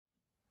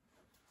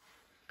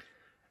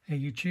Hey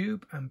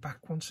YouTube, I'm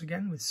back once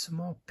again with some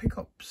more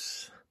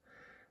pickups.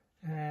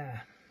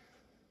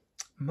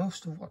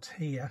 Most of what's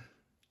here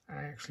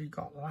I actually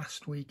got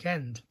last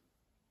weekend.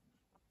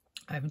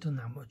 I haven't done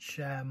that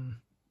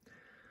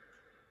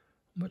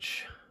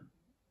much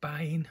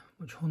buying,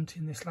 much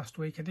hunting this last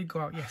week. I did go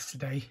out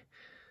yesterday,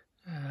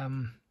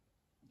 and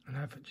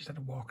I've just had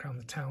a walk around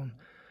the town,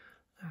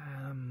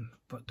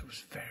 but there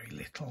was very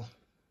little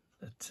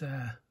that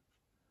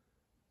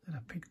I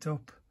picked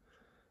up.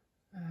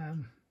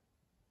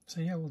 So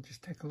yeah, we'll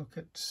just take a look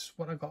at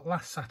what I got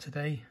last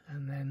Saturday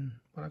and then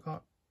what I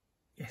got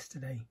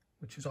yesterday,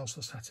 which was also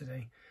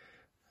Saturday.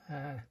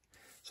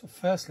 So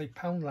firstly,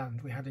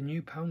 Poundland. We had a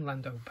new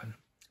Poundland open.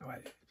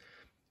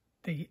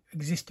 The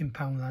existing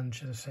Poundland,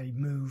 should I say,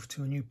 moved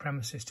to a new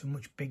premises, to a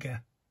much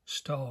bigger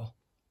store.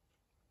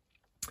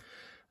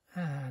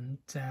 And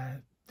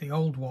the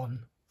old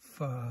one,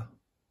 for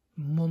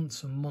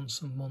months and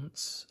months and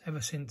months,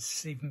 ever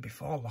since even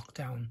before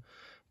lockdown,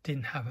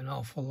 didn't have an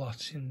awful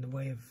lot in the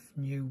way of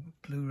new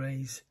Blu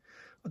Rays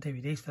or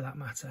DVDs for that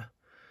matter.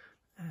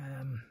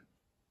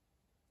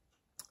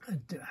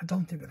 I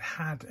don't think they've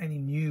had any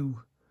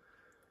new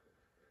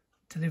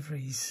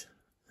deliveries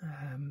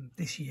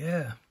this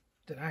year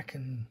that I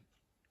can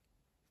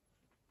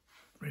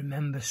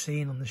remember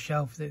seeing on the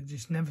shelf. There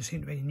just never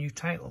seemed to be any new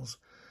titles,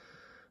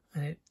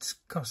 and it's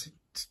because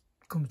it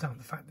comes down to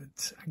the fact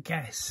that I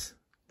guess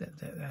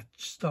that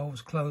store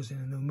was closing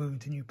and they were moving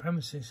to new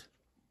premises.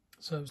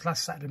 So it was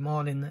last Saturday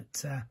morning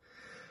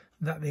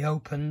that they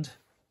opened.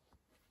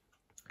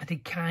 I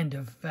did kind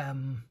of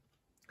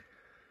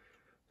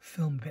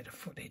film a bit of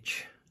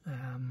footage.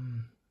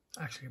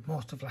 Actually,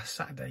 most of last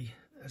Saturday,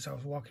 as I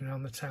was walking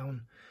around the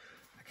town,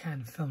 I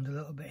kind of filmed a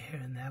little bit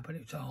here and there, but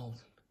it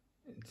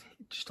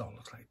just all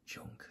looks like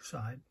junk. So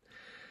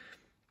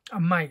I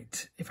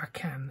might, if I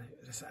can,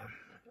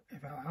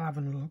 I'll have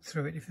a look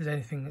through it. If there's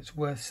anything that's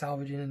worth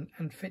salvaging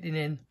and fitting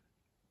in,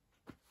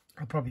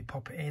 I'll probably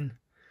pop it in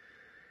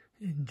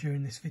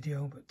during this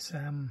video. But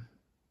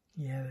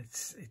yeah, it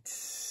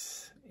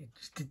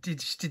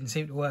just didn't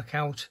seem to work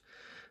out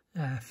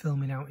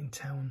filming out in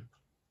town.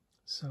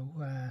 So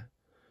I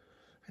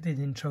did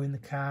an intro in the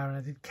car, and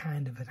I did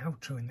kind of an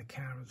outro in the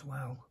car as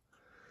well.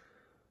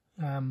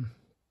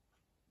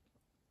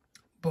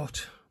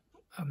 But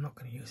I'm not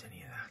going to use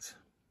any of that,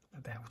 I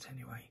doubt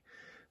anyway.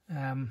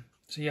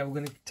 So yeah, we're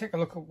going to take a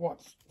look at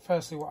what I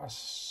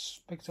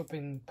picked up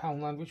in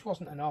Poundland, which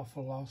wasn't an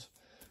awful lot.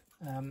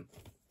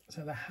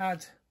 So they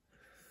had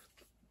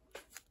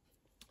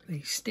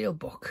the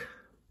steelbook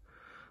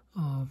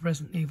of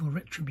Resident Evil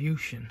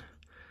Retribution.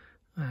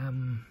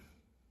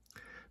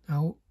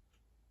 Now,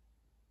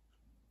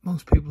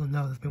 most people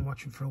know they've been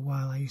watching for a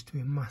while. I used to be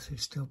a massive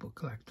steelbook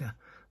collector,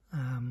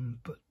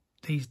 but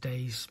these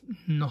days,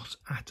 not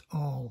at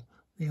all.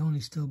 The only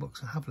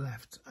steelbooks I have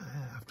left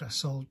after I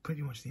sold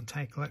pretty much the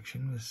entire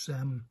collection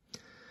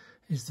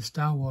is the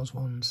Star Wars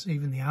ones.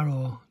 Even the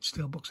Arrow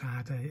steelbooks I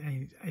had,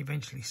 I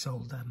eventually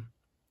sold them.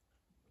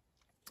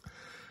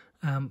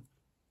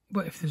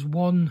 But if there's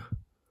one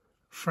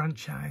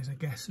franchise, I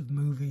guess, of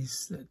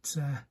movies that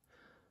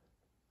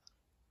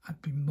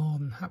I'd be more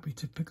than happy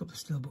to pick up the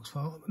steelbooks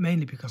for,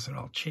 mainly because they're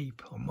all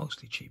cheap, or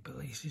mostly cheap at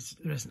least, is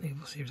the Resident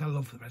Evil series. I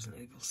love the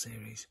Resident Evil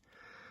series.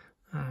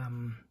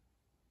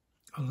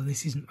 Although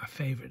this isn't my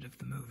favourite of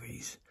the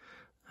movies.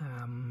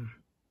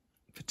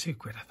 For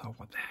 £2, I thought,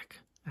 what the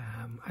heck.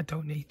 I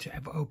don't need to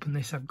ever open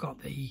this. I've got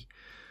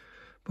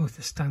both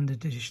the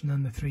standard edition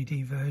and the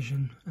 3D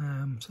version,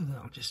 so that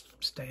I'll just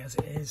stay as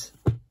it is.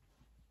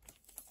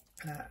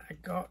 I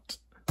got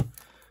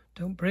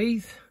Don't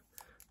Breathe.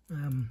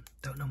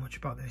 Don't know much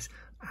about this.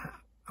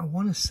 I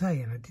want to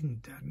say, and it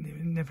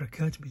never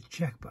occurred to me to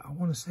check, but I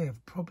want to say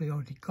I've probably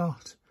already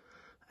got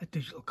a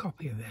digital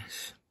copy of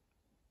this.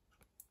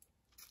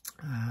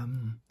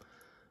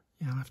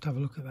 Yeah, I'll have to have a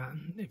look at that,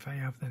 and if I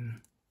have,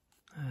 then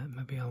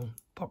maybe I'll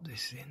pop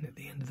this in at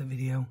the end of the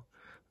video,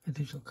 a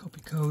digital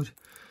copy code.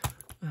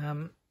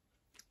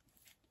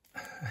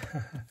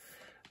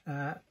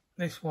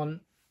 This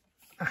one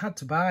I had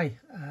to buy.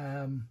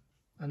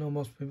 I know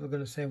most people are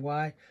going to say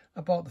why.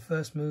 I bought the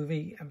first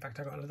movie. In fact,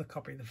 I got another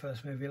copy of the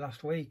first movie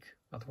last week,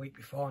 or the week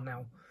before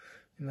now,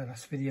 in the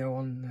last video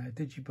on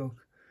Digibook.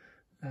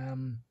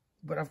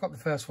 But I've got the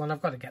first one.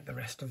 I've got to get the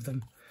rest of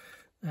them.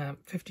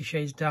 50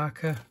 Shades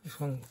Darker. This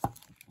one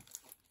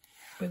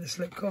with the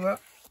slipcover,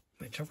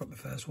 which I've got the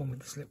first one with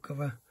the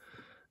slipcover.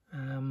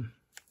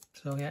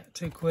 So yeah,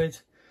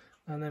 £2.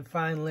 And then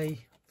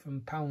finally,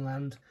 from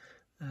Poundland,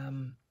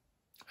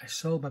 I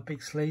sold my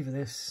big sleeve of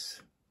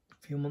this a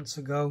few months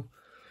ago,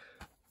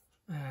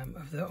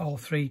 of all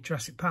 3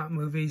 Jurassic Park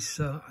movies.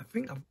 So I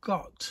think I've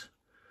got,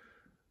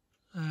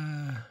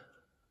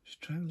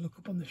 just trying to look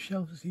up on the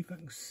shelf to see if I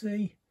can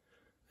see.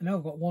 I know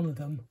I've got one of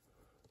them,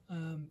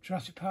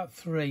 Jurassic Park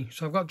 3.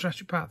 So I've got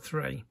Jurassic Park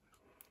 3.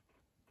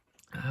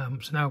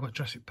 So now I've got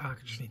Jurassic Park.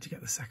 I just need to get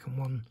the second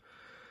one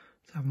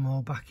to have them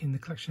all back in the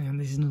collection. And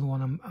this is another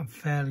one I'm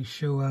fairly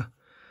sure.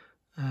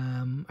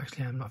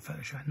 Actually, I'm not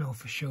fairly sure. I know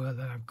for sure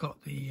that I've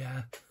got the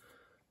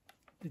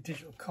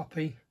digital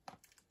copy.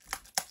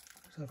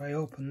 So if I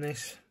open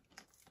this,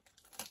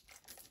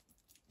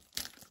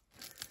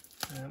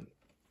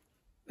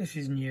 this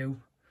is new,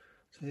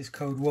 so this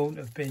code won't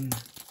have been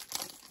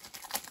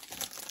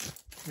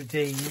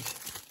redeemed,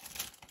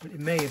 but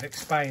it may have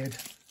expired.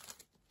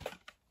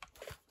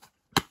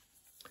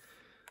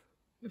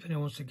 If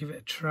anyone wants to give it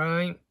a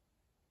try,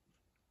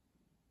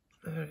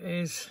 there it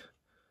is.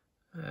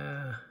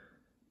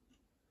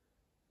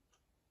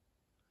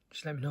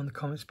 Just let me know in the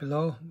comments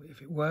below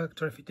if it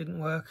worked or if it didn't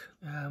work.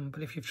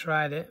 But if you've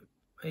tried it,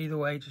 either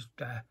way, just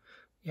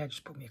yeah,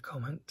 just put me a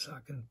comment so I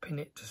can pin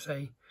it to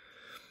say,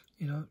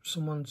 you know,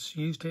 someone's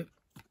used it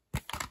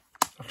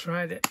or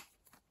tried it.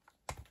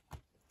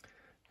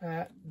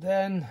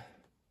 Then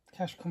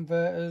cash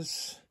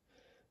converters.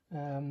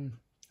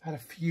 Had a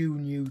few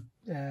new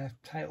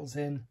titles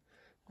in.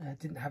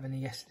 Didn't have any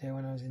yesterday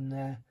when I was in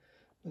there,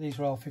 but these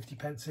were all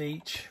 50p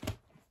each.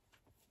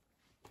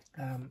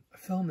 A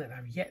film that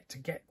I've yet to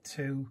get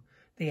to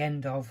the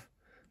end of,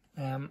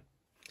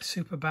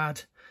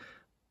 Superbad.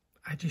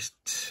 I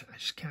just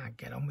can't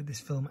get on with this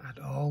film at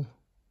all.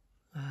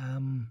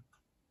 I'm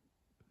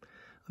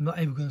not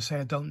even going to say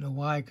I don't know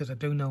why, because I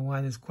do know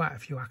why. There's quite a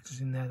few actors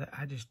in there that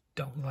I just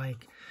don't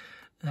like.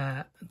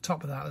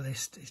 Top of that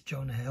list is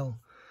Jonah Hill.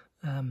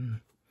 I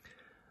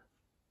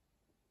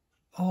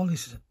want to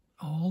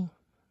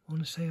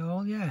say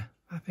all, yeah,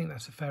 I think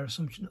that's a fair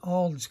assumption.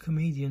 All his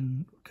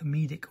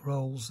comedic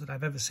roles that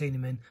I've ever seen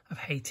him in, I've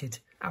hated,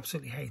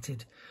 absolutely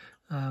hated.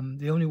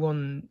 The only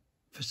one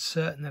for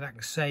certain that I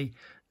can say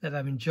that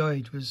I've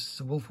enjoyed was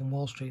The Wolf on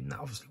Wall Street, and that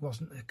obviously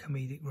wasn't a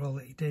comedic role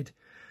that he did.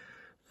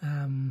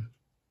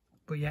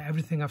 But yeah,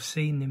 everything I've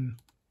seen him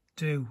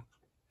do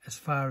as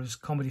far as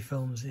comedy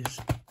films is,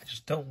 I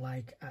just don't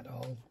like at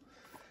all.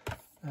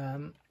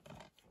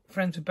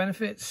 Friends with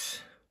Benefits.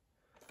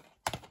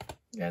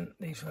 Again,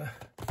 these were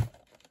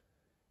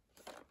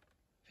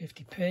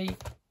 50p.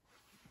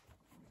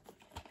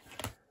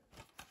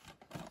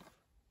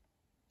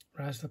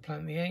 Rise of the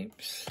Planet of the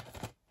Apes.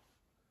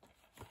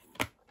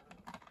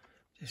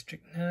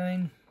 District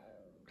 9,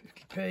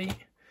 50p.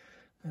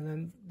 And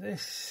then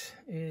this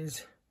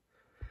is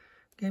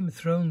Game of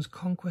Thrones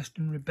Conquest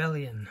and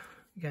Rebellion.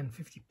 Again,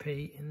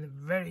 50p in a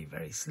very,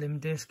 very slim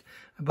disc.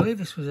 I believe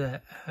this was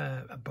a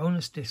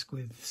bonus disc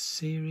with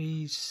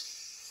series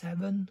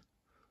 7,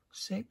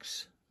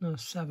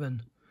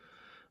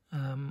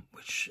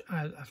 which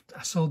I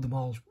sold them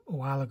all a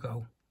while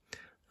ago.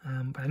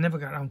 But I never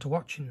got around to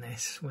watching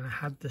this when I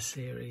had the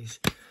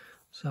series.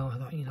 So I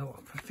thought, you know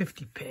what, for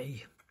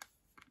 50p,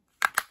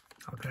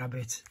 I'll grab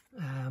it.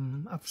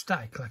 I've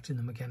started collecting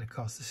them again, of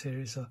course, the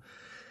series. So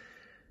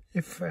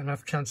if I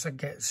have a chance I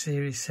get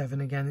Series 7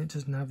 again, it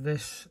doesn't have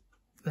this,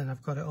 then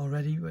I've got it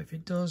already. But if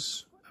it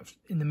does,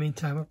 in the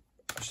meantime,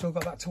 I've still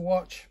got that to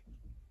watch.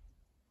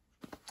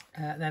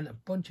 Then a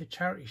bunch of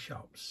charity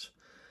shops.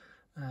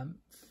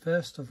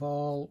 First of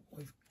all,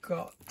 we've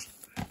got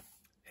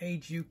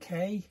Age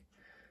UK,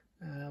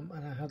 and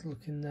I had a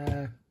look in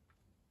there.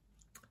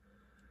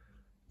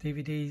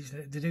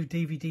 DVDs, they do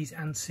DVDs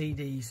and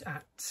CDs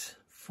at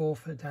 4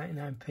 for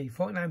 99p,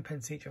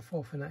 49p each or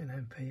 4 for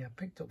 99p. I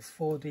picked up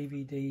 4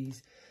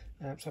 DVDs.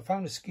 So I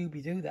found a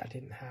Scooby-Doo that I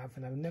didn't have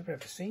and I've never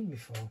ever seen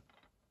before.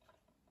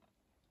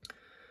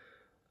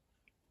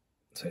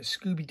 So it's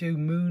Scooby-Doo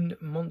Moon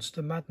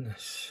Monster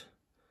Madness.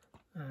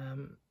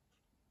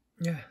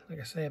 Yeah,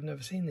 like I say, I've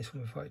never seen this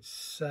one before.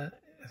 It's I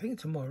think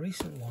it's a more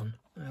recent one.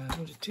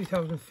 Was it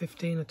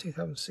 2015 or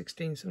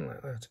 2016, something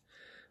like that?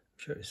 I'm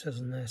sure it says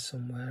on there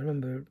somewhere. I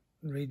remember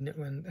reading it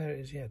when, there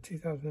it is, yeah,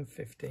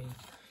 2015.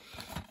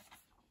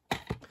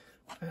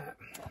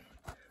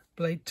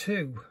 Blade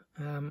 2.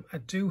 I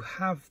do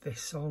have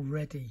this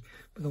already,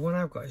 but the one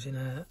I've got is in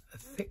a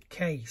thick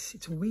case.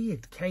 It's a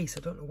weird case.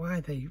 I don't know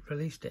why they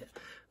released it.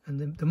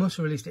 And they must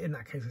have released it in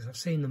that case, because I've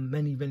seen them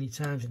many, many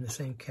times in the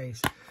same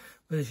case.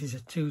 But this is a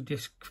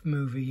 2-disc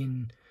movie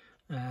in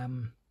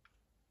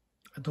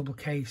a double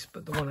case,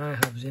 but the one I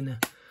have is in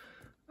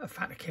a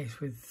fatter case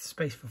with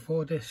space for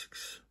 4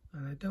 discs.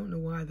 And I don't know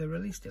why they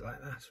released it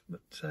like that.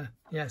 But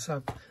yeah,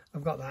 so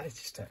I've got that.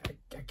 It's just, I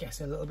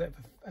guess, a little bit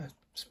of a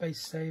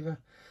space saver.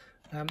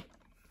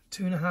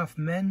 2.5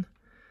 Men,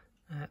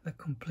 the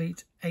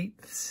complete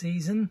 8th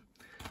season.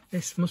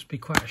 This must be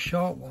quite a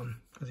short one,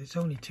 because it's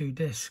only 2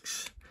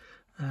 discs.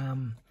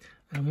 And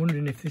I'm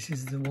wondering if this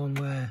is the one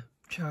where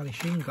Charlie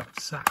Sheen got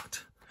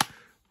sacked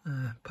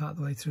part of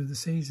the way through the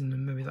season,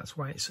 and maybe that's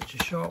why it's such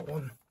a short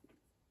one.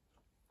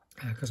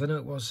 Because I know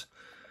it was,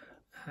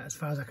 as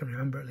far as I can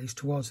remember, at least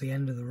towards the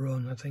end of the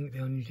run. I think they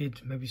only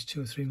did maybe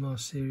 2 or 3 more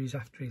series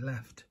after he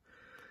left.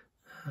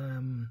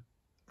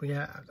 But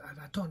yeah,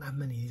 I don't have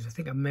many of these. I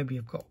think maybe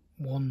I've got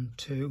 1,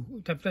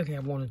 2. Definitely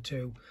have 1 or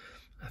 2.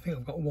 I think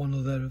I've got one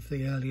other of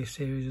the earlier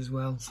series as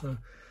well. So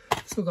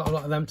still got a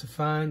lot of them to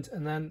find.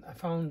 And then I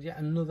found yet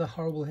another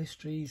Horrible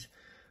Histories.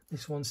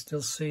 This one's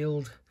still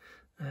sealed.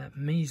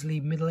 Measly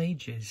Middle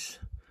Ages.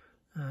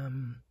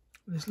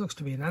 This looks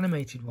to be an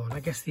animated one. I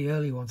guess the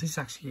early ones. This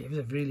actually, it was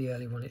a really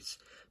early one. It's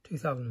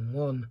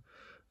 2001.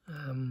 But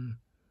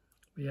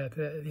yeah,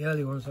 the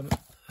early ones.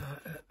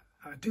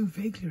 I do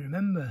vaguely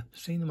remember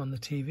seeing them on the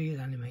TV as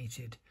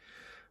animated,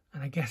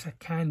 and I guess I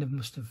kind of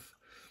must have,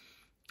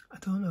 I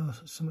don't know,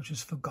 so much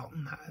as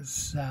forgotten that,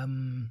 as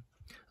I'm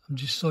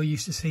just so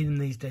used to seeing them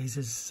these days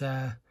as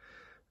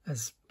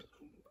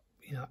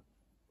you know,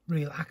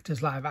 real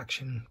actors, live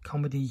action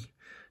comedy,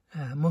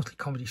 mostly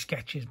comedy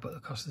sketches, but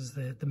of course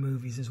there's the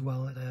movies as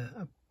well, that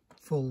are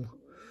full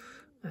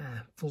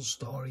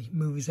story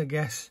movies, I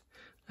guess.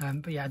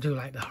 But yeah, I do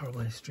like the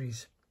horrible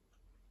histories.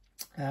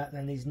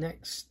 Then these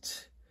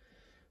next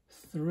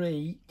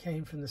 3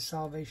 came from the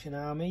Salvation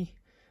Army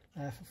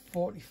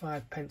for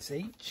 45p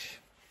each.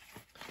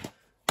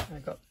 I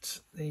got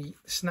the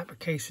Snapper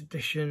Case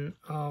edition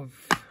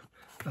of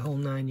The Whole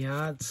 9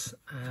 Yards.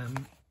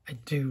 I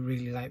do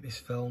really like this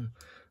film.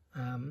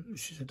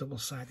 This is a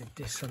double-sided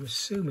disc. I'm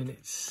assuming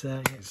it's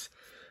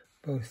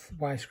both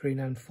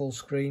widescreen and full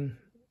screen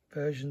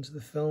versions of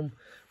the film,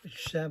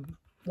 which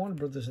Warner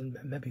Brothers and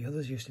maybe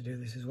others used to do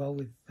this as well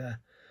with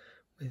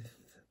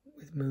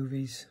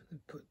movies. They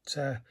put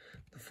the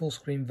full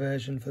screen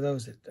version for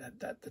those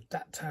that at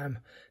that time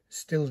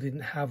still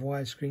didn't have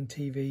widescreen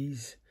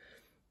TVs,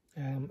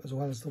 as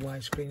well as the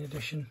widescreen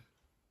edition.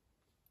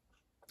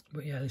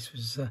 But yeah, this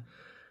was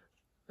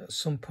at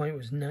some point it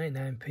was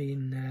 99p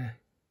in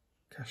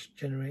cash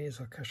generators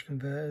or cash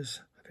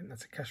converters. I think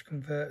that's a cash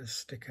converters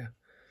sticker.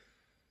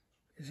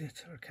 Is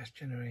it, or a cash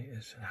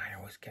generators? I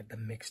always get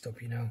them mixed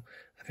up, you know.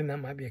 I think that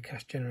might be a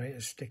cash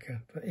generator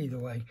sticker, but either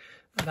way,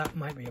 that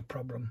might be a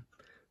problem.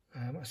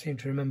 I seem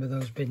to remember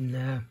those being,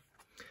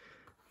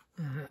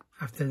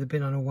 after they've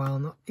been on a while,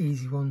 not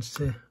easy ones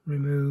to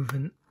remove,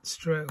 and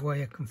straight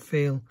away I can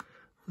feel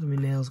my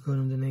nails going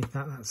underneath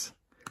that.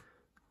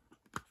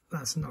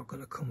 That's not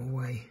going to come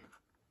away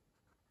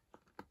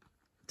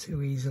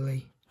too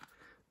easily.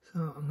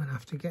 So I'm going to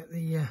have to get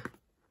the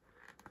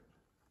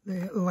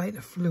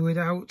lighter fluid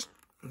out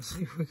and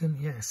see if we can,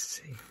 yes,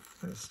 see,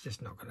 that's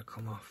just not going to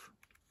come off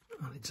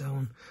on its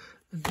own.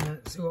 And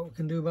see what we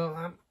can do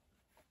about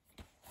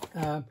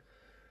that.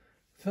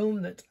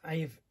 Film that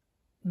I've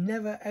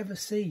never ever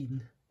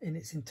seen in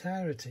its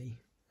entirety,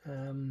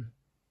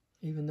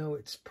 even though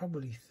it's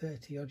probably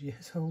 30 odd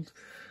years old.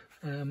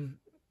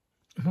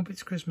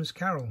 Muppets Christmas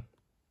Carol.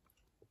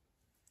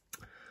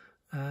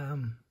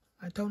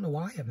 I don't know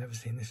why I've never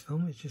seen this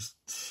film. It's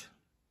just,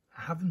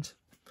 I haven't.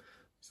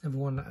 It's never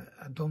one that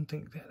I don't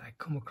think that I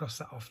come across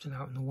that often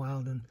out in the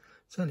wild, and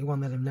certainly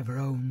one that I've never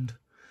owned.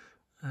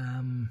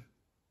 But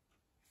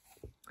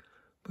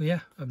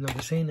yeah, I've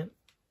never seen it.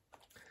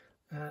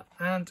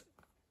 And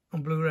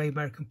on Blu Ray,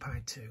 American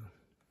Pie 2.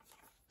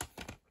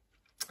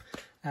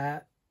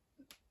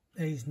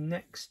 These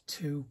next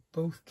 2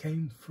 both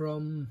came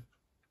from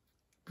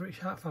British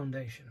Heart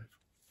Foundation.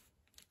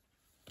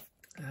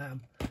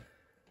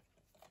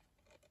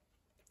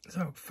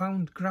 So I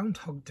found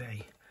Groundhog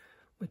Day,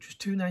 which was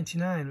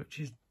 $2.99, which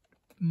is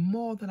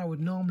more than I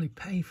would normally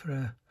pay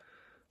for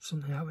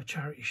something out of a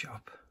charity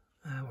shop.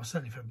 Well,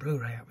 certainly for a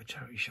Blu-ray out of a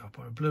charity shop,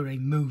 or a Blu-ray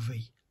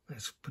movie,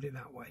 let's put it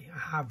that way. I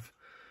have,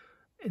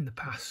 in the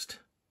past,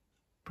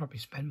 probably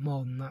spent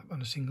more than that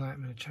on a single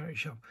item in a charity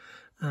shop.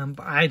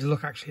 But I had to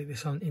look actually at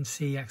this in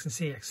CX, and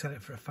CX sell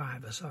it for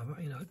 £5, so I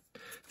thought, you know,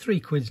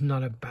 £3's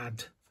not a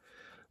bad,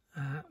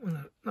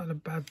 not a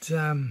bad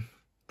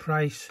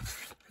price.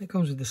 And it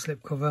comes with the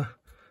slipcover,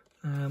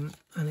 and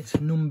it's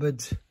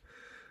numbered.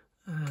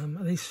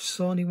 Are these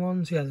Sony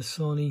ones? Yeah, the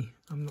Sony.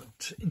 I'm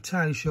not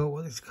entirely sure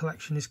what this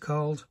collection is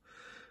called.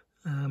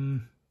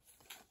 I'll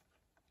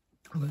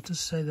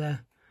just say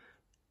they're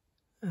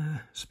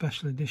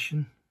special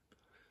edition.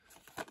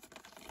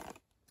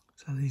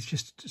 So these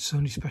just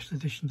Sony special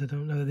editions. I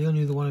don't know. The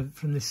only other one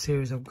from this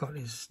series I've got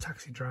is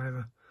Taxi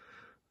Driver.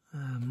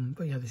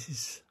 But yeah, this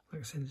is,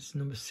 like I said, it's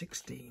number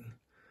 16.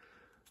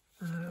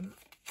 I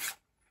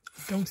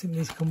don't think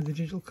these come with a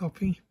digital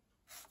copy.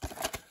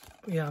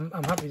 But yeah,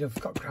 I'm happy to have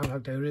got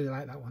Groundhog Day. I really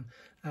like that one.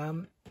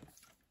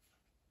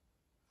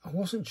 I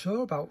wasn't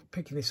sure about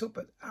picking this up,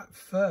 but at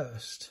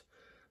first,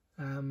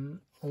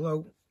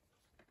 although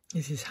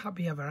this is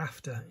Happy Ever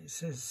After, it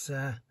says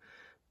the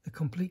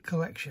complete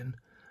collection.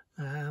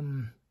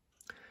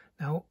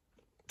 Now,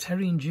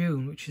 Terry and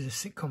June, which is a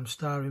sitcom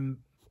starring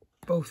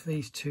both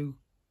these 2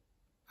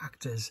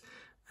 actors,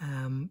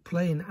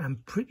 playing,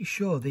 I'm pretty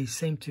sure, these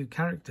same 2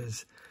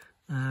 characters.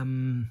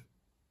 And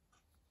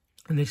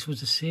this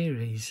was a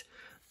series,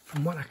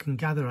 from what I can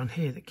gather on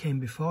here, that came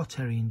before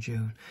Terry and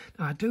June.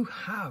 Now, I do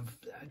have,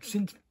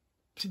 since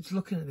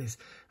looking at this,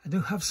 I do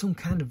have some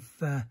kind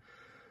of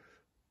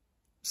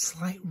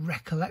slight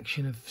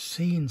recollection of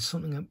seeing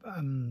something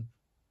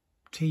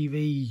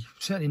TV,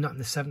 certainly not in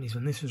the 70s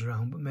when this was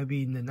around, but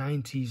maybe in the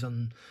 90s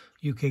on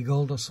UK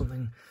Gold or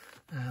something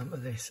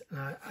of this. And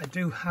I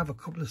do have a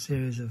couple of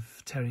series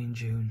of Terry and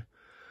June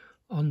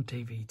on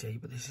DVD,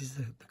 but this is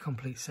the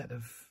complete set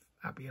of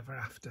Happy Ever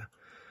After.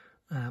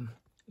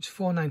 It's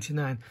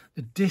 $4.99.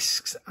 The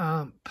discs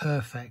aren't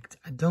perfect.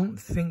 I don't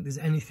think there's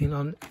anything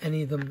on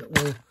any of them that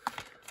will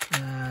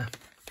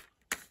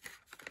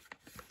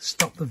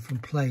stop them from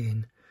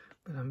playing,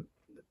 but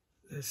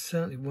they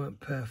certainly weren't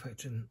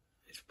perfect, and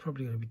it's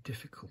probably going to be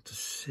difficult to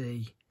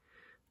see.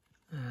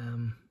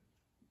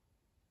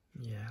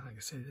 Yeah, like I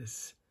say,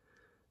 this.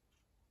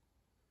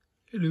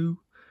 Hello.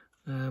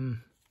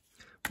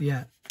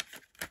 Yeah,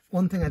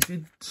 one thing I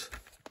did,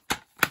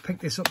 I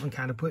picked this up and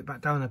kind of put it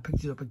back down. I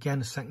picked it up again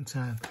a second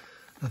time.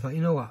 I thought,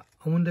 you know what?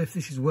 I wonder if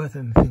this is worth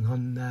anything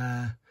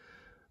on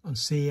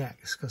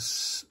CX,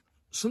 because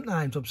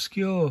sometimes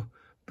obscure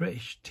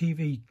British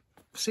TV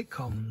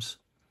sitcoms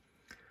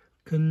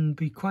can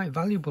be quite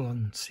valuable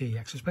on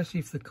CX, especially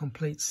if they're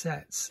complete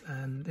sets.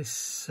 And this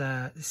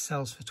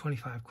sells for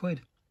 25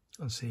 quid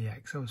on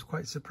CX. I was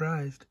quite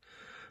surprised.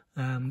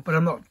 But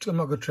I'm not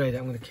going to trade it.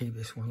 I'm going to keep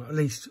this one. At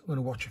least I'm going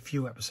to watch a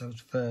few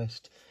episodes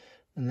first,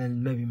 and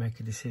then maybe make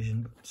a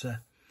decision. But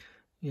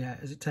yeah,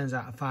 as it turns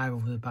out, a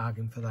 £5 was a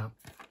bargain for that.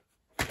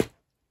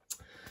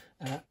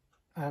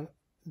 And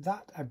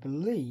that, I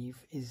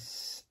believe,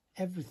 is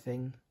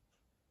everything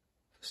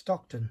for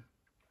Stockton.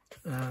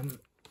 And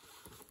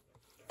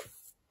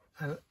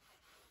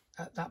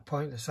at that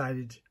point, I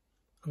decided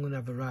I'm going to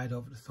have a ride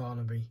over to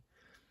Thornaby.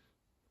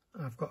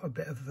 I've got a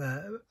bit of,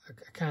 I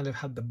kind of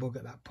had the bug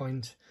at that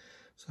point.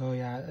 So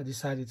yeah, I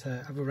decided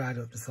to have a ride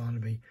up to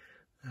Thornaby.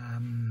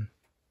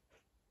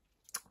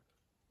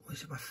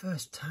 Was it my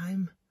first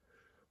time?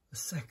 The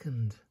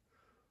second?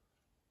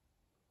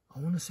 I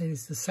want to say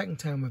this is the second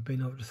time I've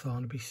been over to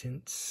Thornaby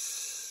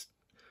since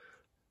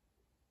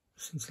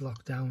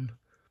lockdown.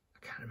 I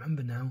can't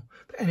remember now.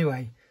 But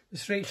anyway,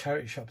 there's 3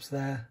 charity shops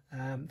there.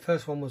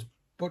 First one was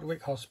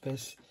Budwick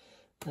Hospice.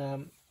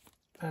 And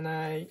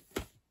I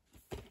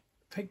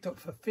picked up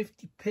for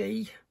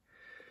 50p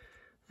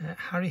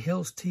Harry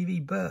Hill's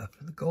TV Burp,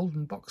 the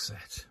golden box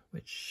set,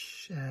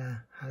 which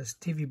has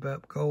TV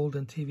Burp Gold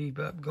and TV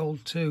Burp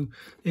Gold 2.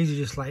 These are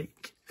just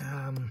like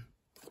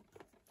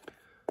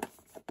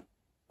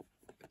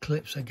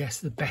clips, I guess,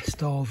 the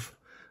best of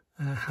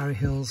Harry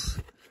Hill's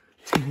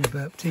TV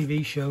Burp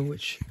TV show,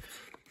 which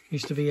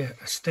used to be a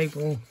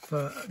staple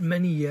for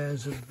many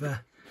years of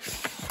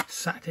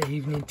Saturday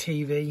evening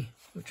TV,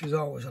 which was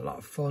always a lot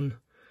of fun.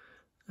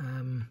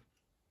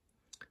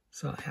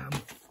 So yeah,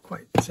 I'm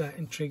quite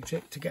intrigued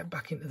to get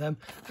back into them.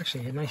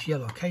 Actually, a nice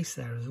yellow case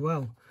there as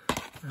well.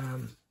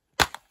 I've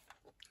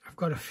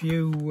got a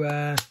few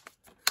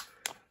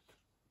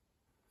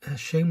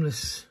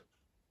Shameless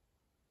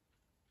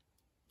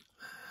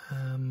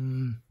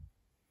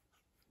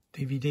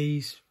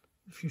DVDs,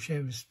 a few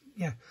Shameless,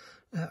 yeah.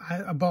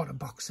 I bought a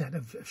box set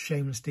of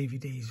Shameless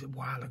DVDs a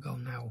while ago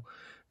now,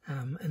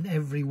 and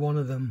every one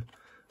of them,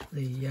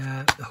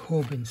 the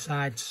hub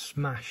inside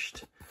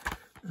smashed.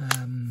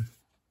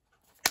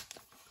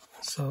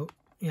 So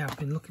yeah, I've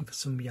been looking for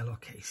some yellow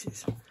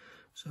cases.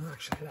 So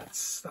actually,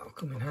 that'll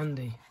come in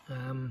handy.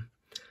 And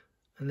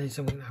then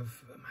I'm going to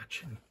have a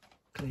matching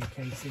clear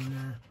case in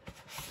there.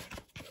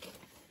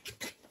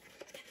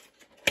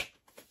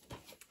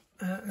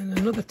 And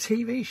another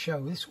TV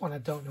show. This one I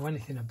don't know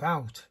anything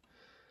about.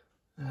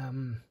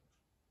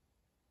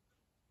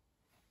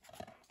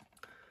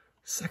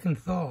 Second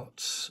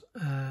Thoughts.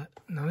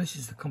 Now this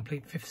is the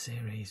complete 5th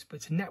series, but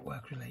it's a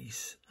network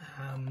release.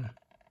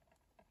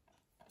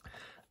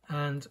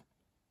 And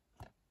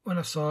when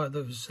I saw it,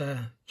 there was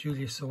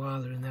Julia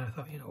Sawalha in there. I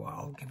thought, you know what,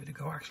 I'll give it a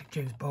go. Actually,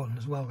 James Baldwin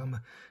as well. I'm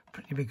a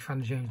pretty big fan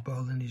of James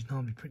Baldwin. He's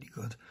normally pretty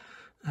good.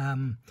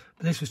 But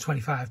this was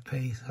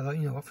 25p. So I thought,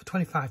 you know what, for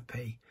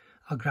 25p,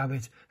 I'll grab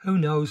it. Who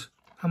knows?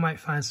 I might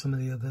find some of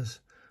the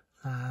others.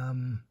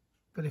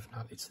 But if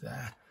not, it's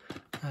there.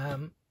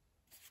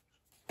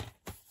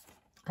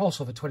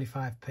 Also for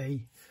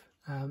 25p,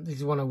 this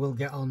is one I will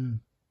get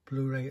on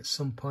Blu Ray at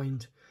some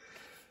point.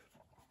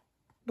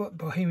 But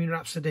Bohemian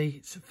Rhapsody,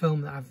 it's a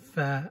film that I've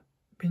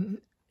been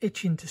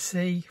itching to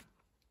see.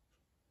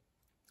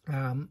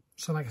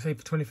 So like I say,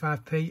 for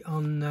 25p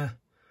on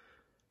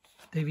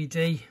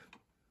DVD,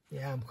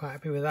 yeah, I'm quite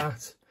happy with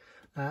that.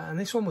 And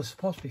this one was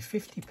supposed to be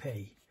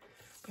 50p,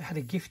 but it had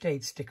a gift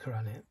aid sticker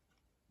on it.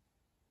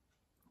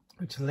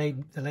 Which the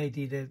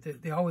lady,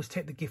 they always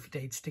take the gift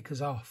aid stickers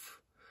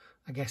off,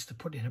 I guess, to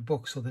put in a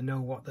book so they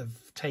know what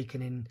they've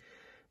taken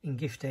in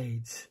gift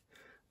aids.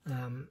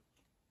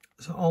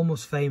 So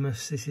Almost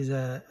Famous, this is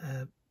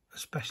a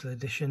special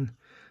edition,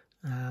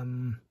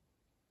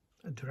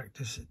 a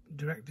director's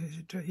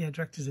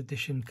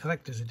edition,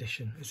 collector's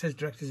edition. It says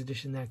director's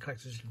edition there,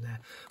 collector's edition there.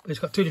 But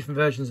it's got 2 different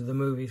versions of the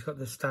movie. It's got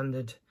the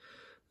standard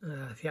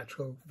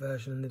theatrical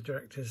version and the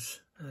director's,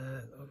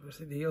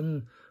 obviously the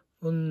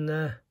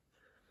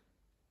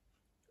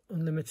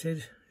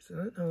unlimited,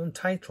 no,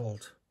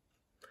 untitled.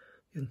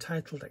 The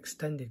untitled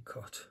extended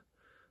cut.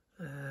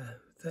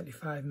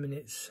 35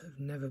 minutes of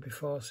never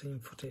before seen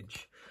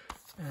footage.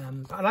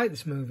 But I like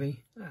this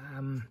movie.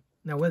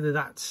 Now whether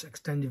that's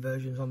extended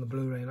versions on the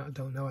Blu-ray, I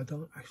don't know. I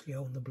don't actually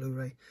own the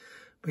Blu-ray.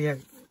 But yeah,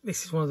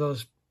 this is one of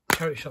those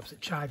charity shops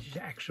that charges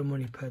you extra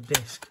money per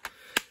disc.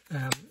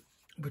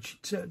 Which,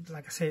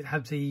 like I say, it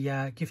had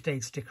the gift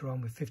aid sticker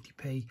on with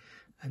 50p,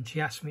 and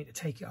she asked me to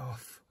take it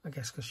off, I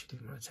guess because she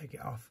didn't want to take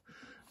it off.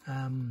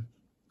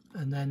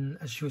 And then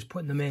as she was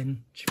putting them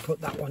in, she put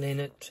that one in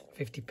at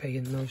 50p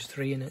and those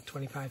 3 in at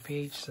 25p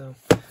each. So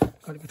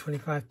got it for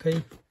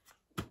 25p.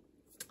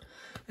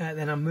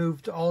 Then I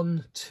moved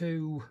on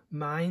to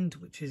Mind,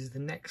 which is the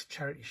next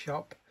charity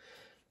shop,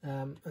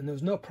 and there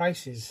was no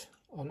prices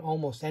on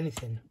almost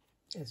anything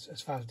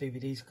as far as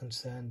DVDs are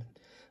concerned.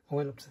 I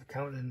went up to the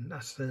counter and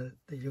asked the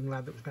young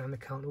lad that was behind the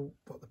counter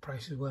what the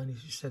prices were, and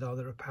he just said, oh,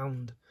 they're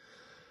 £1.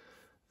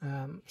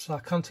 So I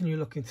continued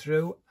looking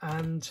through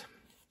and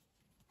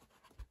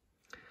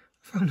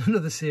found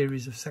another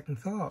series of Second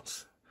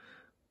Thoughts.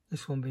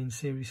 This one being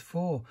series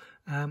 4.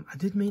 I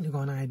did mean to go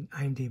on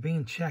IMDb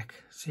and check,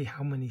 see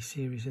how many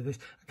series of this.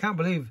 I can't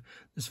believe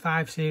there's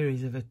 5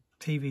 series of a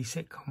TV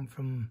sitcom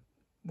from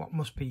what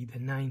must be the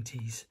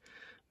 90s,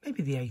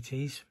 maybe the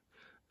 80s,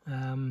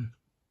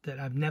 that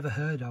I've never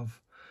heard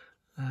of,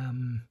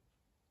 and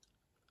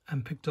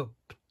picked up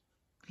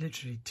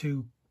literally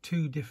two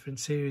different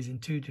series in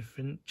 2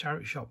 different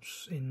charity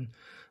shops in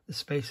the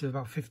space of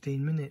about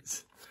 15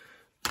 minutes.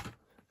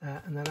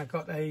 And then I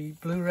got a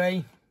Blu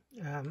Ray.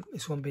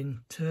 This one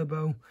being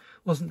Turbo.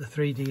 Wasn't the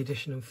 3D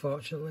edition,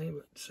 unfortunately,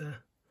 but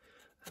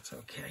that's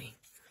okay.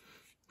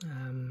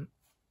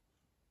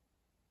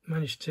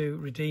 Managed to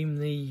redeem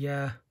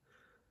the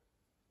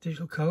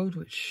digital code,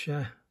 which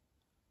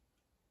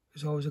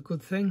is always a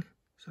good thing,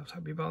 so I was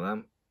happy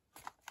about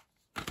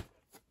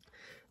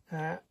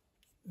that.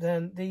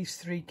 Then these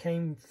 3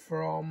 came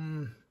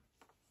from,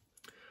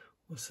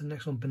 what's the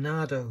next one,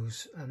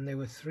 Bernardo's, and they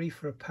were 3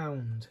 for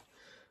 £1.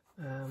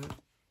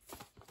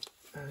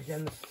 And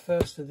again, the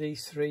first of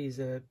these 3 is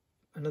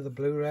another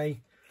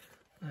Blu-ray.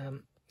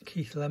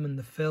 Keith Lemon,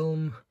 the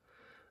film.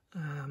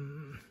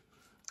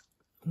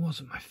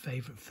 Wasn't my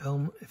favourite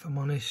film, if I'm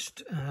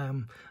honest.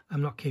 I'm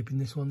not keeping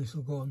this one. This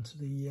will go onto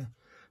the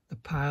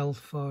pile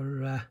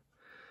for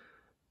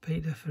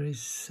Peter for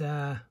his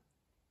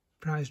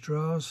prize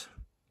draws.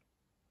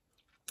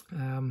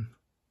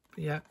 But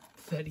yeah,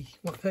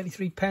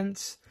 33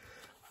 pence.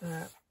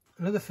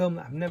 Another film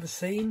that I've never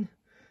seen.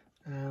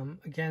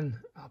 Again,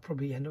 I'll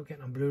probably end up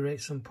getting on Blu-ray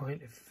at some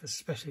point,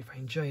 especially if I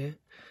enjoy it.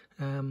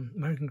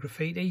 American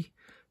Graffiti,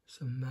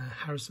 some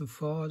Harrison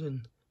Ford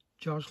and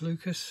George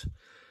Lucas,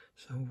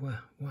 so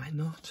why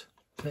not?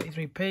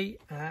 33p.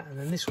 And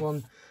then this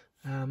one,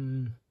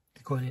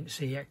 going into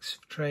CX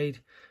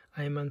trade,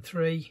 Iron Man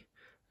 3,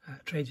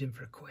 trades in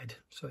for £1,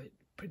 so it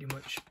pretty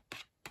much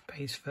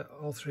pays for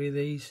all 3 of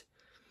these.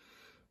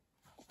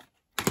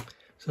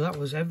 So that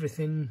was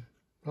everything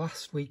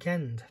last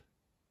weekend.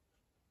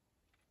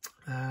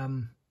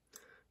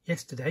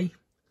 Yesterday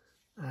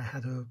I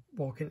had a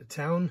walk into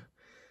town,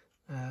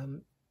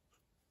 had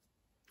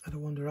a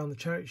wander around the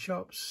charity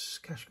shops,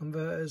 cash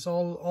converters.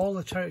 All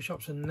the charity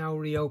shops are now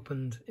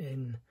reopened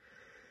in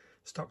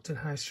Stockton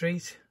High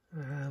Street,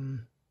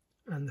 and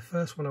the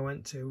first one I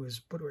went to was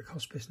Budwick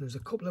Hospice, and there's a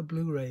couple of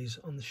Blu-rays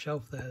on the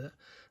shelf there that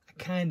I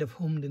kind of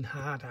hummed and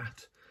hawed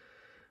at,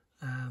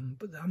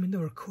 but I mean they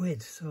were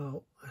 £1,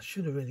 so I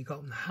should have really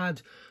got them.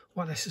 Had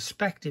what I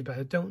suspected, but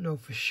I don't know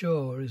for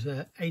sure, is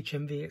a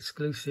HMV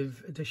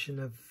exclusive edition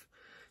of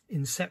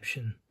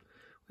Inception,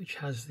 which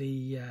has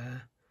the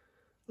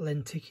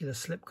lenticular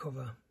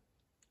slipcover.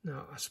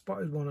 Now, I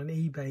spotted one on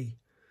eBay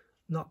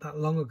not that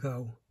long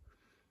ago,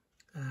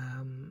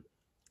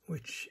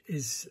 which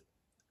is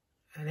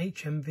an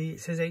HMV.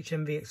 It says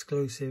HMV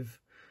exclusive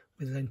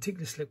with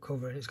lenticular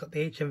slipcover, and it's got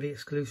the HMV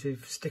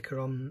exclusive sticker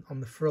on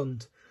the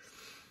front,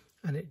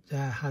 and it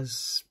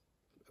has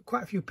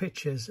quite a few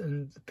pictures,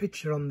 and the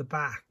picture on the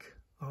back,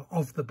 or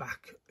of the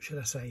back should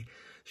I say,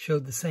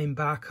 showed the same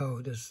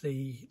barcode as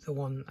the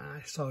one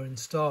I saw in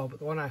store, but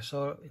the one I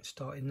saw in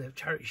store in the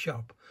charity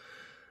shop,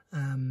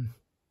 but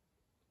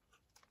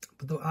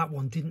that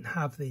one didn't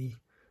have the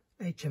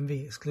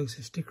HMV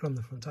exclusive sticker on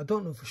the front. I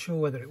don't know for sure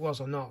whether it was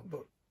or not,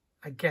 but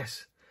I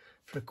guess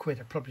for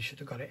 £1 I probably should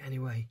have got it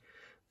anyway,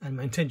 and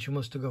my intention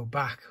was to go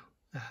back,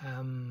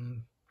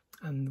 and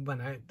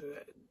when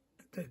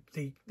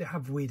they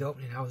have weird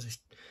opening hours, this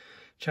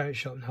charity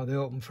shop now. They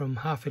open from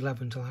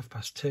 11:30 till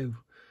 2:30,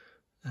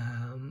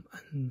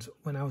 and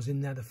when I was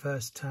in there the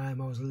first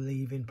time, I was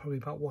leaving probably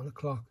about 1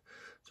 o'clock,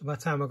 so by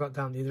the time I got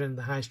down the other end of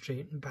the high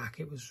street and back,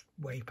 it was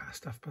way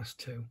past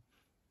 2:30.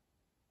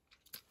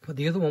 But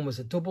the other one was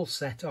a double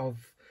set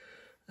of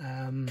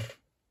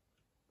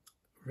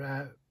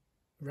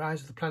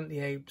Rise of the Planet of the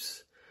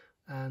Apes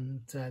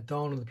and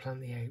Dawn of the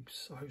Planet of the Apes.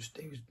 So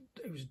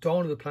it was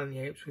Dawn of the Planet of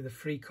the Apes with a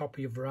free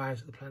copy of Rise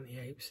of the Planet of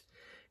the Apes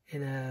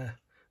in a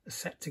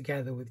set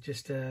together with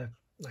just I've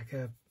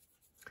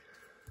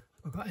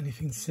got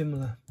anything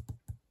similar.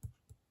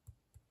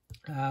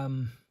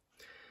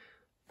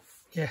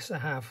 Yes, I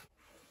have.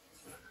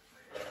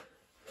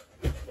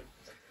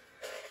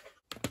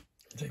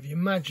 So if you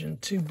imagine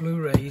 2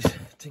 Blu-rays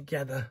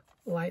together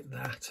like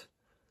that,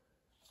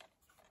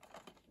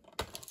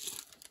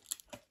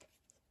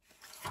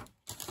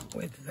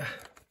 with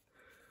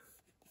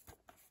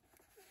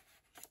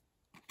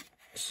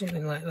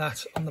something like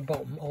that on the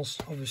bottom,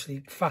 also obviously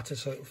fatter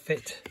so it'll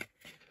fit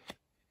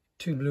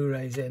 2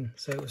 Blu-rays in,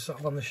 so it was sort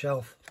of on the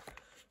shelf.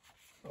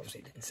 Obviously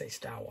it didn't say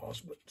Star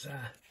Wars, but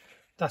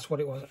that's what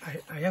it was.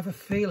 I have a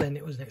feeling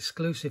it was an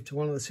exclusive to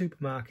one of the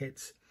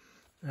supermarkets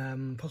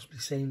possibly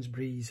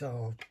Sainsbury's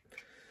or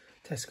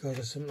Tesco's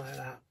or something like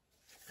that.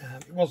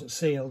 It wasn't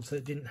sealed, so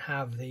it didn't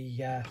have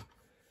the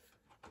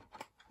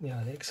you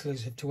know, the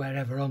exclusive to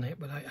wherever on it,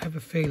 but I have a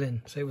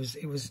feeling. So it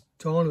was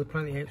Dawn of the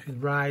Planet of the Apes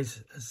with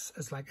Rise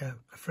as like a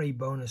free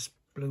bonus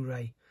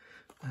Blu-ray,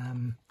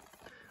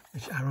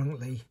 which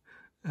ironically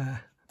I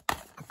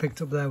picked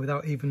up there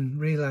without even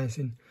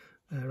realising.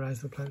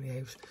 Rise of the Planet of the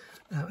Apes.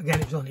 Again,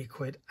 it was only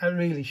 £1. I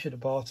really should have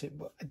bought it,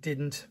 but I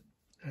didn't.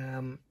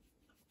 Now,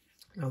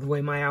 the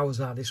way my hours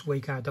are this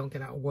week, I don't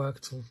get out of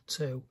work till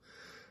 2,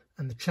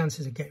 and the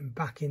chances of getting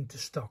back into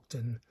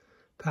Stockton,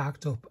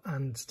 parked up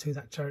and to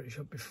that charity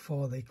shop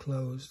before they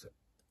closed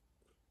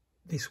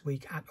this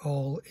week at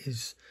all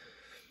is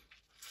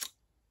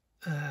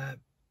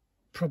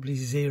probably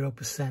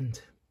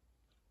 0%.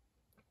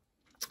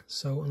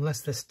 So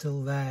unless they're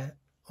still there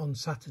on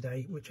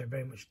Saturday, which I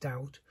very much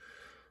doubt,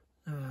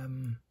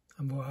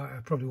 I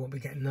probably won't be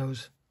getting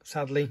those,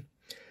 sadly.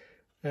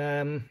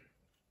 But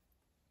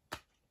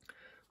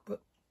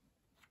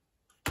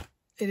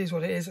it is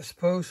what it is, I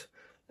suppose.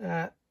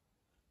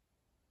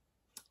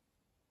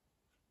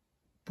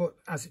 But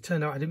as it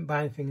turned out, I didn't buy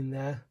anything in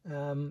there.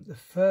 The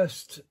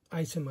first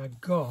item I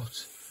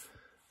got,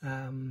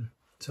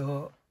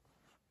 so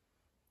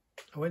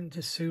I went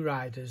to Sue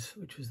Riders,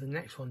 which was the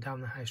next one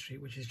down the high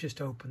street, which has just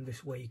opened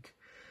this week.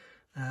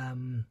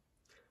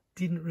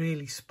 Didn't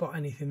really spot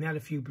anything. They had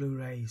a few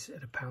Blu-rays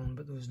at £1,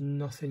 but there was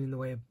nothing in the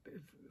way of,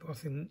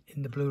 nothing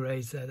in the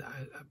Blu-rays there that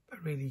I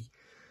really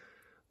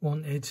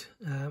wanted.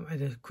 I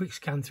had a quick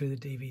scan through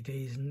the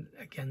DVDs, and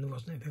again, there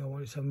wasn't anything I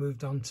wanted, so I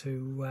moved on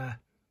to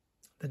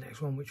the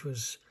next one, which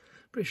was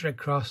British Red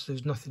Cross. There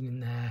was nothing in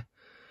there.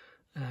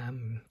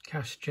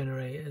 Cash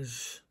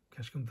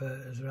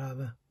converters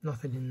rather,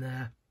 nothing in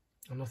there,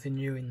 or nothing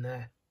new in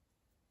there,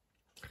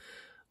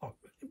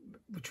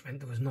 which meant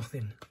there was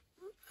nothing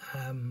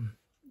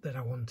that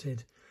I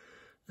wanted.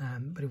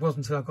 But it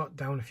wasn't until I got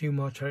down a few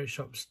more charity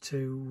shops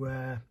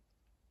to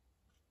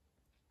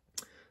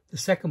the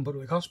second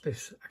Budwick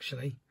Hospice,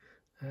 actually,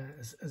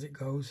 as it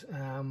goes,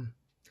 and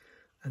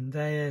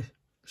their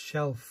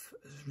shelf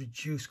has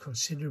reduced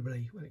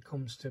considerably when it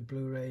comes to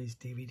Blu-rays,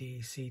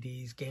 DVDs,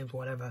 CDs, games,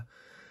 whatever,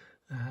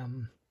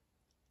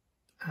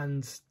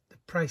 and the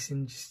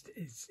pricing just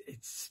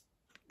it's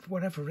for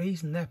whatever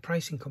reason their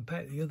pricing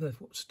compared to the other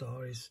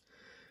store is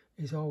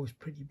always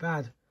pretty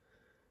bad.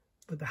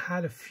 But they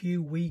had a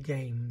few Wii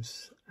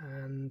games,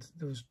 and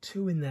there was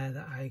 2 in there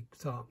that I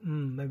thought,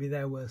 maybe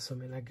they're worth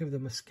something. I give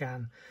them a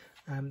scan.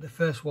 The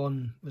first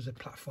one was a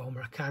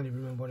platformer. I can't even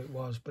remember what it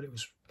was, but it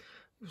was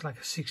like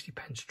a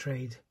 60p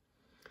trade,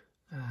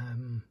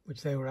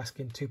 which they were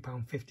asking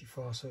 £2.50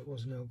 for, so it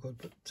was no good.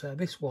 But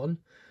this one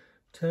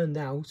turned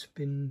out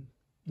been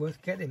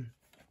worth getting.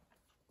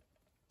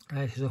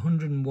 This is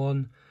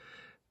 101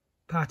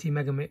 Party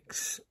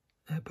Megamix,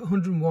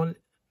 101.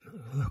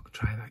 Look,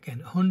 try that again.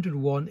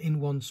 101 in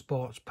one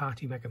sports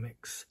Party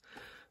Megamix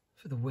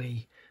for the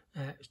Wii.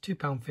 It's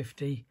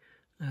 £2.50.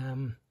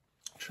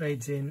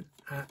 Trades in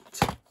at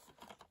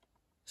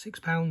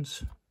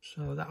 £6,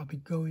 so that'll be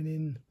going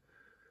in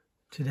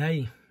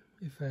today.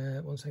 If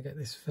once I get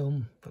this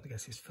film,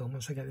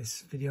 once I get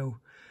this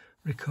video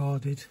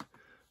recorded,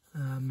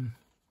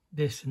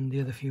 this and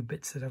the other few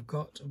bits that I've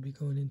got will be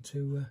going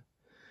into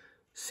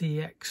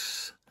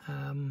CX.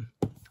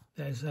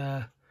 There's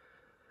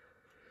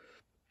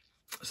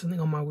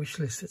something on my wish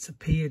list that's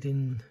appeared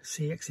in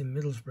CX in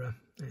Middlesbrough.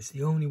 It's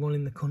the only one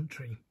in the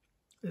country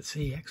that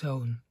CX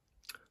own,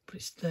 but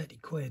it's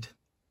 £30.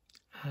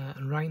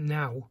 And right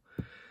now,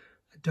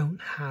 I don't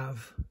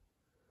have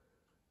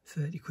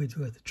 £30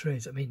 worth of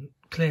trades. I mean,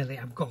 clearly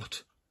I've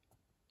got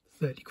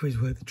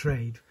 £30 worth of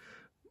trade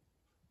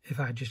if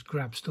I just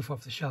grab stuff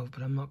off the shelf,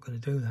 but I'm not going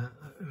to do that.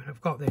 I mean,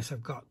 I've got this,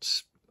 I've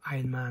got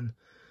Iron Man,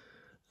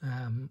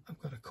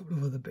 I've got a couple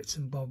of other bits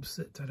and bobs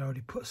that I'd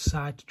already put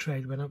aside to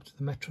trade when up to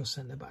the Metro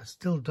Centre, but I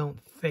still don't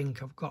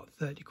think I've got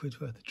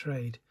 £30 worth of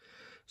trade.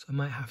 So I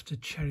might have to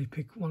cherry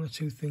pick 1 or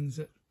 2 things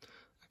that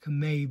I can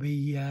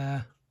maybe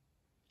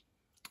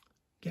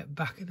get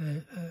back at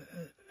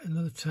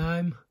another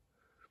time.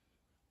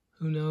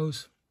 Who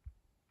knows?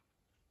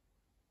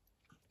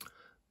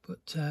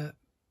 But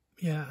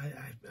yeah,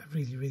 I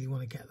really, really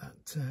want to get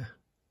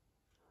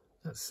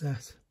that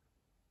set.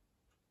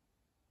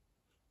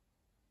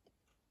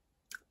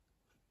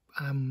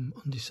 I'm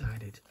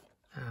undecided,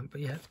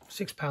 but yeah,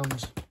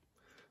 £6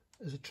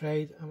 as a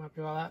trade. I'm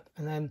happy about that.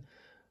 And then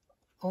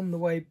on the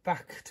way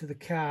back to the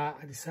car,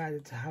 I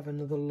decided to have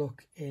another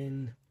look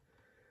in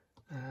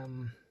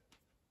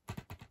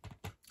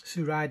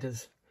Sue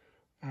Riders,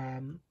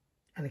 and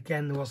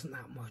again there wasn't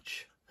that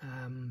much,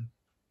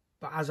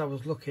 but as I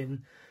was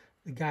looking,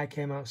 the guy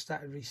came out and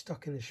started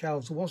restocking the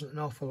shelves. There wasn't an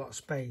awful lot of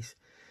space,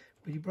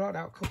 but he brought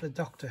out a couple of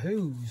Doctor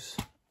Who's.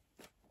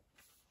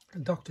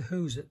 And Doctor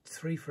Who's at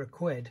 3 for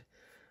 £1,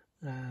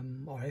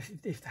 or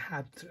if they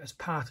had as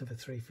part of a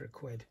 3 for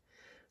 £1,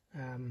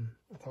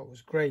 I thought it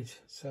was great.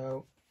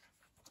 So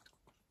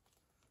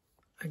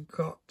I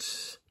got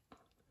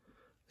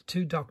the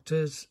 2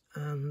 Doctors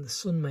and the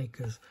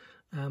Sunmakers.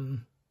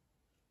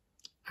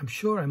 I'm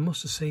sure I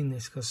must have seen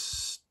this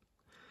because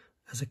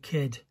as a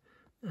kid,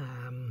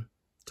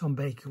 Tom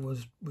Baker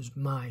was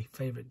my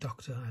favourite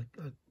Doctor. I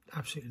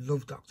absolutely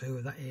loved Doctor Who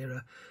of that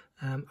era.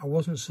 I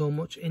wasn't so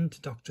much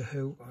into Doctor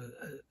Who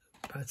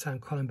by the time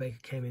Colin Baker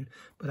came in,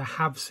 but I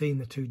have seen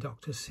the two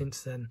Doctors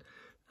since then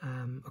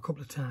a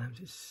couple of times.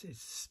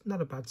 It's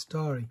not a bad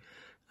story.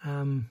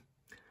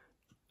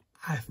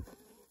 I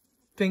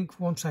think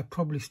once I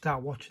probably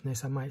start watching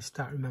this, I might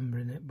start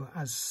remembering it. But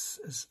as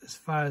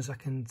far as I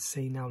can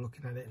see now,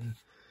 looking at it, and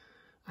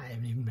I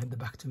haven't even read the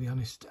back, to be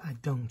honest, I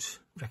don't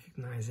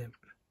recognise it.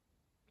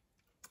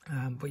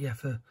 But yeah,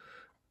 for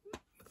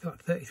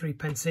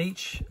 33p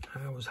each,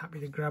 I was happy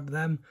to grab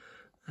them.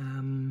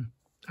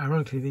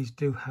 Ironically, these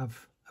do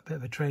have a bit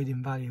of a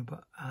trading value,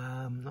 but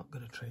I'm not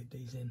going to trade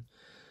these in.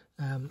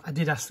 I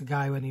did ask the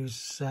guy when he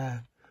was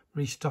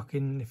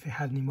restocking if he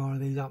had any more of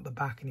these out the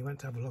back, and he went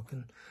to have a look,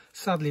 and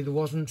sadly there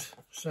wasn't.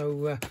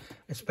 So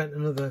I spent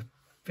another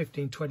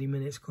 15-20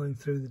 minutes going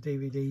through the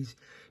DVDs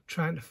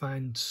trying to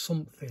find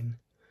something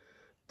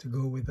to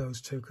go with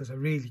those two, because I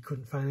really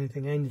couldn't find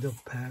anything. I ended up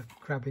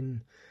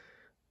grabbing,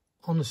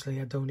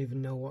 honestly, I don't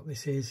even know what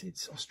this is.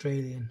 It's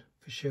Australian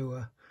for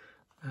sure,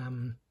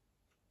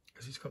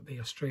 because it's got the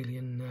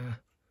Australian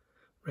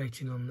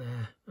rating on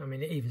there. I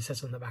mean, it even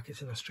says on the back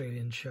it's an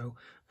Australian show.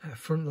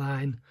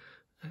 Frontline,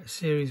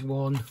 Series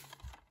 1.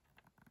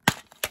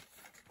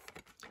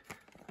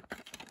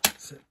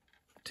 It's a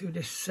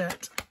 2-disc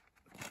set.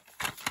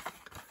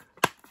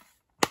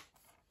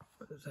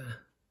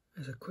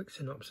 There's a quick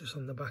synopsis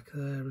on the back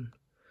there, and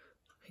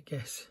I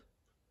guess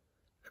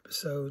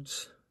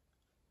episodes.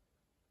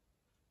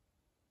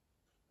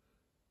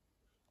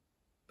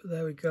 But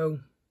there we go.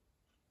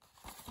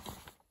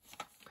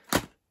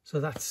 So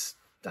that's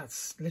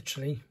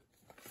literally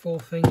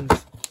 4 things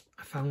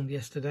I found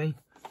yesterday,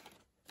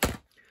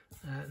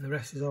 and the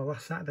rest is all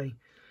last Saturday.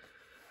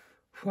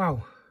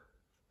 Wow,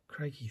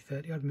 crikey,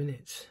 30 odd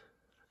minutes.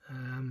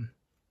 I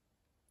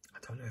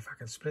don't know if I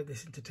can split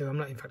this into 2. I'm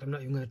not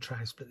even going to try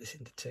and split this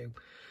into 2.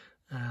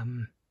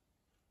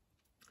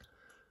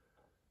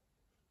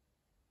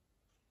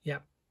 Yeah,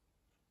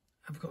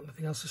 I've got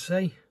nothing else to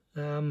say.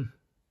 But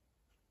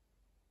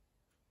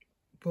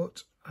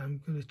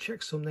I'm going to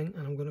check something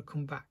and I'm going to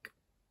come back.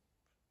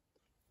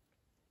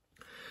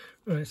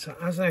 Right, so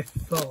as I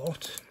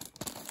thought,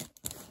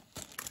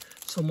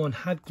 someone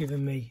had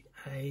given me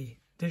a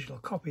digital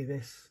copy of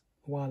this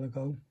a while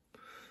ago.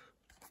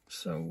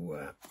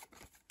 So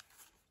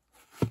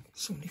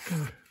somebody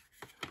can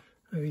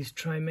maybe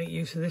try and make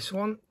use of this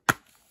one.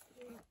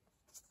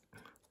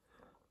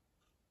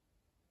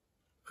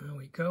 There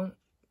we go.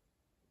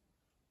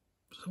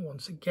 So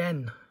once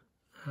again,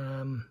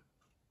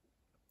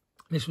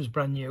 this was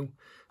brand new,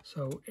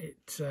 so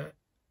it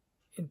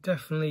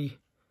definitely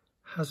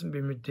hasn't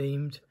been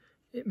redeemed.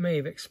 It may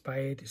have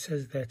expired. It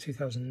says there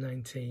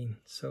 2019,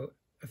 so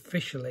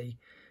officially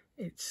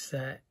it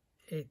says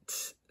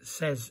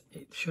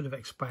it should have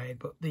expired,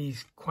 but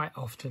these quite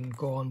often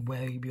go on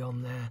way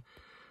beyond their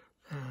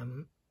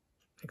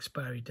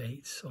expiry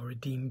dates, or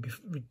redeem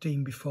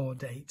before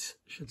dates,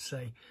 I should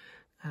say.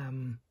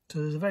 So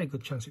there's a very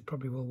good chance it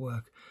probably will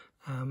work.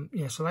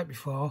 Yeah, so like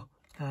before,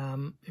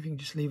 if you can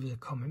just leave us a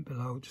comment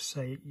below, just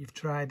say you've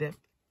tried it,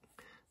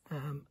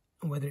 and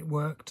whether it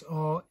worked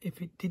or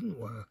if it didn't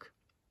work.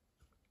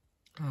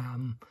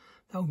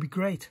 That would be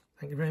great.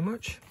 Thank you very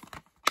much.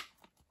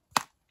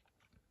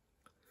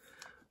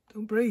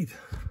 Don't breathe.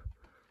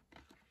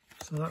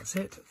 So that's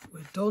it.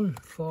 We're done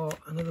for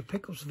another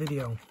pickups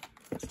video.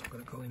 It's not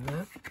going to go in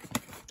there.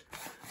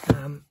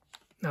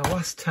 Now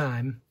last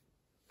time,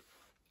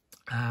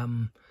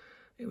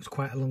 it was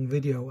quite a long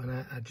video, and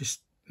I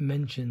just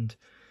mentioned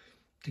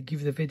to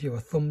give the video a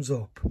thumbs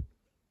up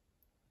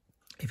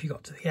if you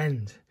got to the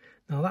end.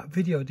 Now that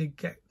video did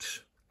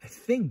get, I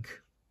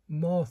think,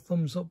 more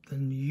thumbs up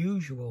than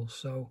usual,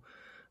 so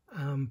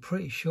I'm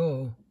pretty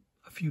sure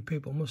a few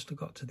people must have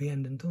got to the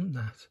end and done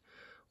that,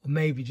 or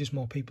maybe just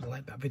more people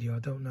like that video, I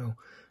don't know.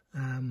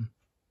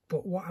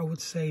 But what I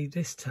would say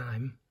this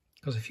time,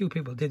 because a few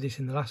people did this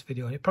in the last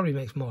video and it probably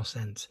makes more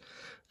sense,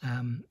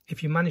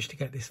 if you managed to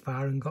get this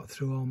far and got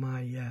through all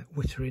my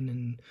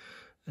whittering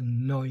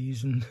and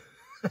noise and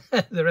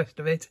the rest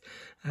of it,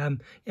 yeah,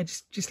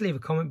 just leave a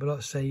comment below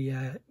to say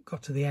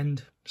got to the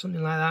end,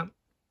 something like that.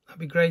 That'd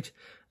be great.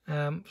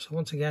 So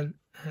once again,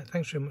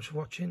 thanks very much for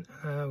watching.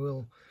 I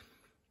will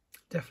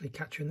definitely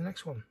catch you in the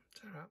next one.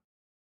 Ta-ra.